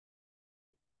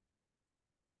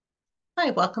Hi,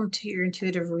 welcome to your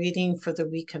intuitive reading for the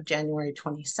week of January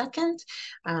 22nd.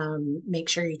 Make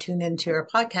sure you tune into our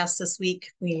podcast this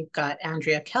week. We've got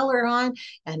Andrea Keller on,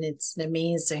 and it's an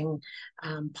amazing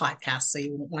podcast, so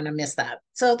you won't want to miss that.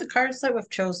 So the cards that we've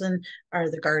chosen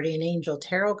are the Guardian Angel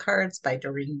Tarot cards by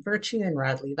Doreen Virtue and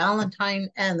Radleigh Valentine,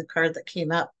 and the card that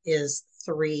came up is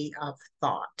Three of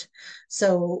Thought.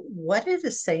 So what it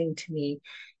is saying to me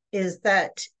is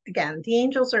that, again, the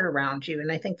angels are around you, and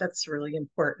I think that's really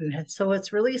important. And so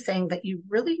it's really saying that you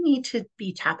really need to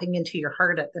be tapping into your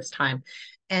heart at this time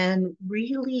and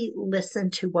really listen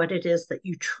to what it is that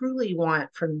you truly want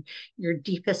from your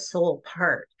deepest soul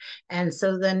part. And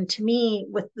so then, to me,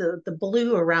 with the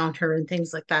blue around her and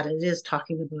things like that, it is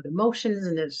talking about emotions,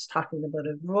 and it's talking about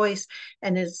a voice,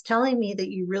 and it's telling me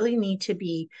that you really need to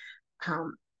be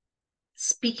um,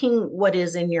 speaking what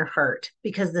is in your heart,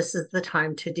 because this is the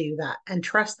time to do that, and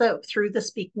trust that through the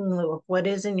speaking of what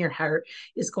is in your heart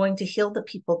is going to heal the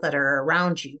people that are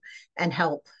around you and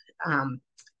help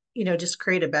just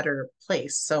create a better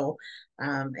place. So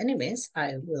anyways,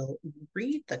 I will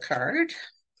read the card.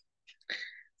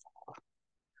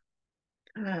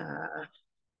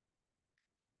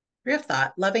 Three of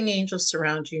Thought. Loving angels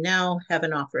surround you now.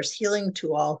 Heaven offers healing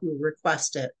to all who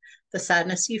request it. The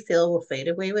sadness you feel will fade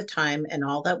away with time, and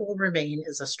all that will remain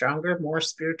is a stronger, more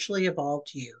spiritually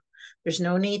evolved you. There's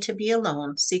no need to be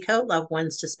alone. Seek out loved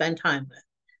ones to spend time with.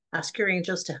 Ask your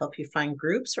angels to help you find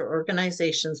groups or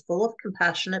organizations full of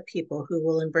compassionate people who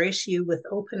will embrace you with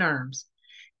open arms.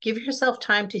 Give yourself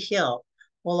time to heal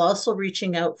while also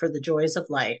reaching out for the joys of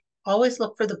life. Always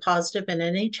look for the positive in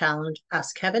any challenge.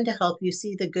 Ask heaven to help you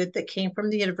see the good that came from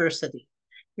the adversity.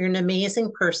 You're an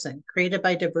amazing person, created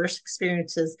by diverse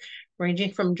experiences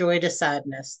ranging from joy to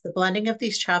sadness. The blending of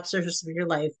these chapters of your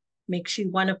life makes you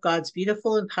one of God's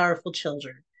beautiful and powerful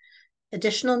children.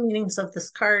 Additional meanings of this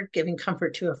card: giving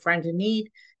comfort to a friend in need,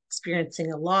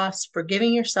 experiencing a loss,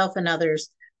 forgiving yourself and others,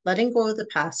 letting go of the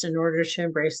past in order to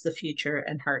embrace the future,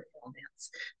 and heart romance.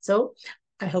 So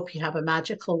I hope you have a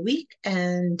magical week,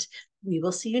 and we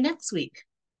will see you next week.